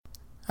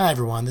Hi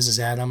everyone, this is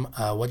Adam.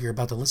 What you're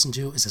about to listen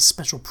to is a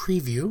special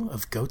preview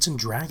of Goats and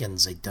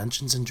Dragons, a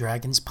Dungeons and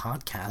Dragons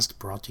podcast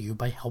brought to you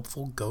by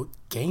Helpful Goat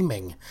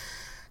Gaming,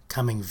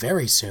 coming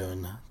very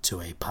soon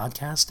to a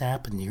podcast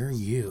app near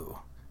you.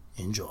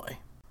 Enjoy.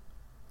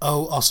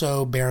 Oh,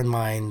 also bear in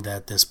mind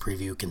that this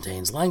preview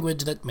contains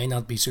language that may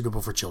not be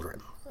suitable for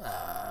children,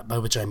 by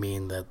which I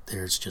mean that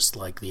there's just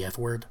like the F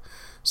word,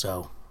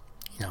 so,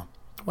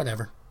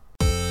 whatever.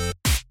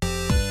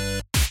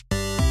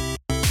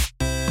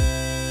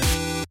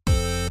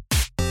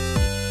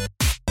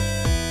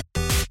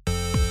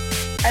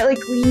 I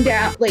lean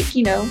down,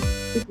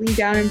 lean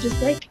down and just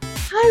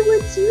hi,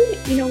 what's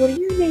your, what are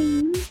your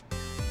names?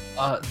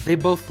 They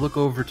both look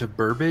over to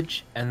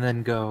Burbage and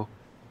then go,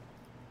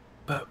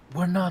 but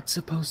we're not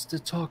supposed to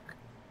talk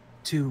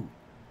to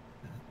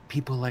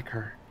people like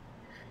her.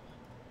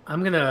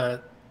 I'm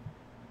gonna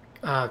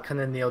kind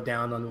of kneel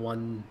down on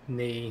one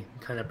knee,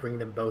 kind of bring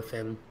them both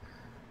in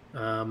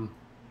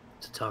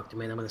to talk to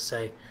me, and I'm gonna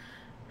say,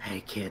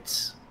 hey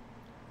kids,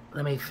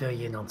 let me fill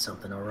you in on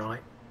something,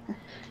 alright?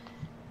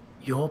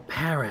 Your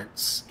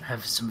parents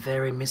have some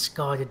very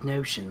misguided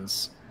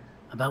notions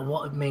about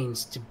what it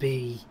means to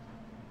be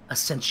a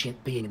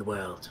sentient being in the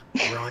world,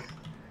 right?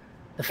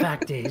 The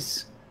fact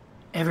is,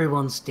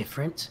 everyone's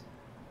different,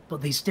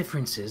 but these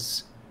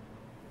differences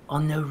are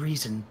no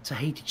reason to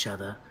hate each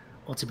other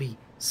or to be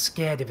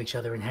scared of each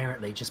other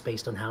inherently just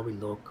based on how we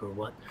look or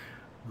what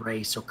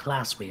race or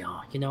class we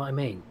are, you know what I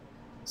mean?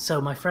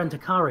 So my friend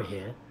Takara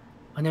here,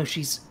 I know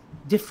she's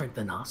different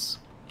than us,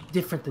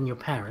 different than your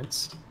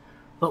parents,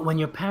 but when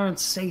your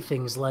parents say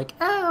things like,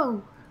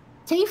 oh,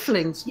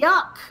 tieflings,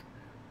 yuck,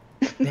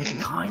 they're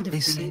kind of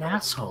being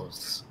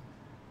assholes,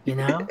 you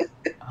know?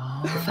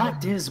 The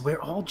fact is, we're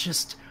all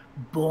just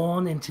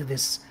born into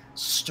this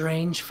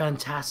strange,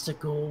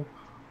 fantastical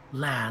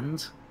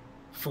land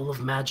full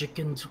of magic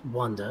and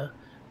wonder,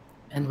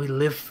 and we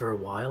live for a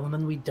while, and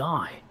then we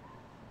die.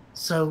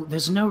 So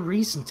there's no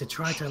reason to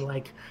try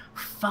to,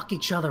 fuck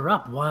each other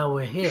up while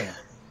we're here,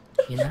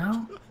 you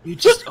know? You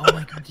just, oh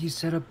my god, you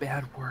said a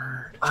bad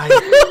word.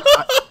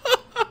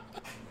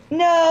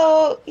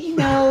 No,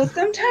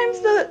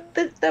 sometimes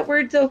that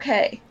word's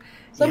okay.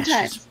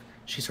 Sometimes. Yeah,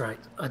 she's right.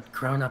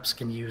 Grown-ups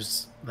can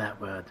use that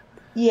word.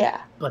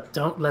 Yeah. But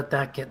don't let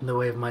that get in the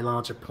way of my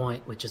larger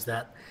point, which is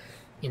that,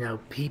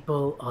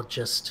 people are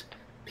just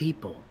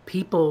people.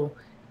 People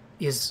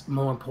is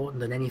more important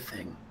than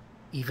anything,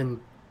 even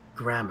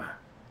grammar.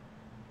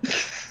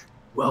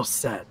 Well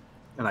said.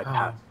 And I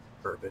pat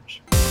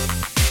Burbage.